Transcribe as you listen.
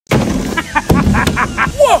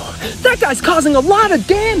Whoa! That guy's causing a lot of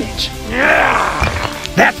damage. Yeah!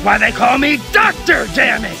 That's why they call me Dr.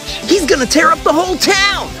 Damage. He's gonna tear up the whole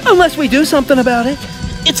town. Unless we do something about it.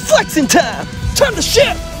 It's flexing time. Time to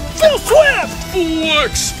shift. Feel swift.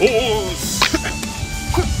 Flex force.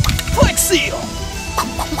 Flex seal.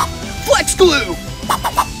 Flex glue.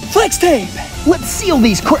 Flex tape. Let's seal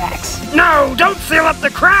these cracks. No, don't seal up the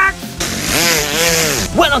cracks.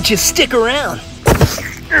 Why don't you stick around?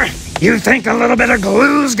 You think a little bit of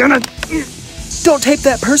glue's gonna... Don't take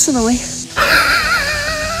that personally.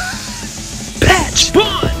 Patch.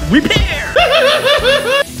 Bond. Repair.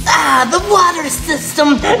 Ah, the water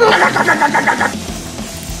system.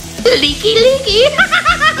 Leaky, leaky.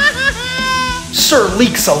 Sir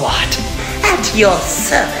leaks a lot. At your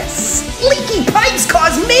service. Leaky pipes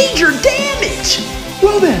cause major damage.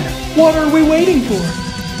 Well then, what are we waiting for?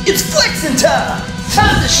 It's flexing time.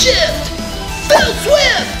 Time to shift. Feel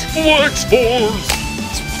swift. Flex force.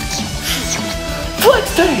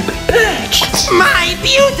 Flex tape. Patch. My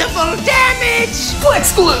beautiful damage.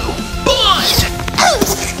 Flex glue. Bond.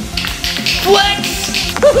 Flex.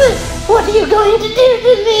 What are you going to do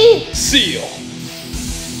to me? Seal.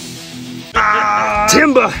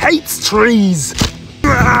 Timber hates trees.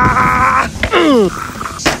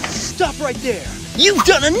 Stop right there. You've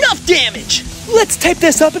done enough damage. Let's tape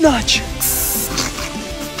this up a notch.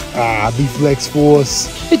 The flex force.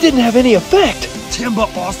 It didn't have any effect. Timber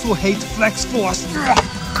also hates flex force.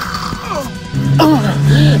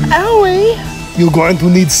 Owie. You're going to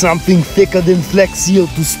need something thicker than flex seal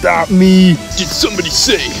to stop me. Did somebody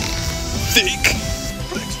say thick?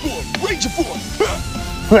 Flex force. Ranger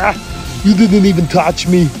force. You didn't even touch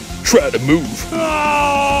me. Try to move.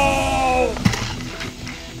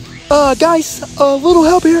 Guys, a little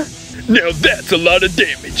help here. Now that's a lot of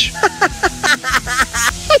damage.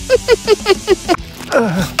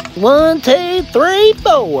 1, 2, 3,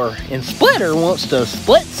 4. And Splitter wants to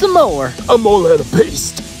split some more. I'm all out of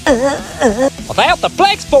paste. Without the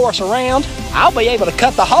flex force around, I'll be able to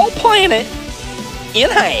cut the whole planet in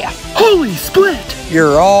half. Holy split.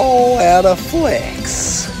 You're all out of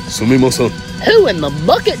flex. Sumimasen. Who in the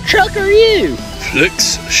bucket truck are you?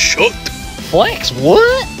 Flex shot. Flex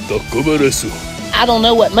what? Takuba desu. I don't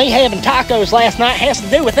know what me having tacos last night has to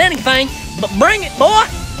do with anything, but bring it, boy.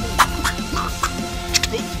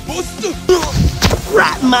 Buster.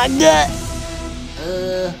 Right in my gut.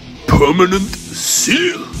 Permanent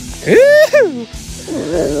seal. Ooh.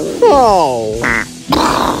 Oh.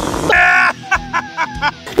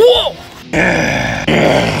 Whoa.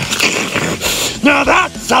 Now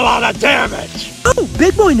that's a lot of damage. Oh,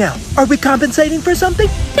 big boy now. Are we compensating for something?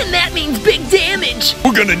 And that means big damage.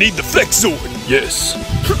 We're gonna need the flex sword. Yes.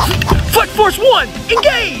 Flex Force 1,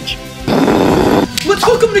 engage! Let's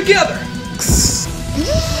hook them together.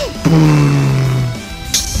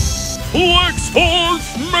 Flex force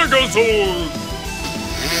Megazord.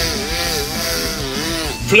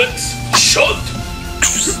 Flex shot.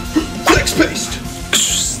 Flex paste.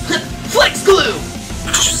 Flex glue.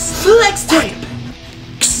 Flex tape.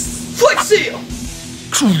 Flex seal.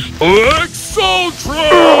 Flex Ultra.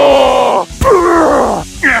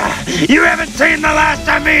 You haven't seen the last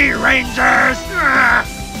of me, Rangers.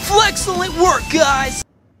 Flexcellent work, guys.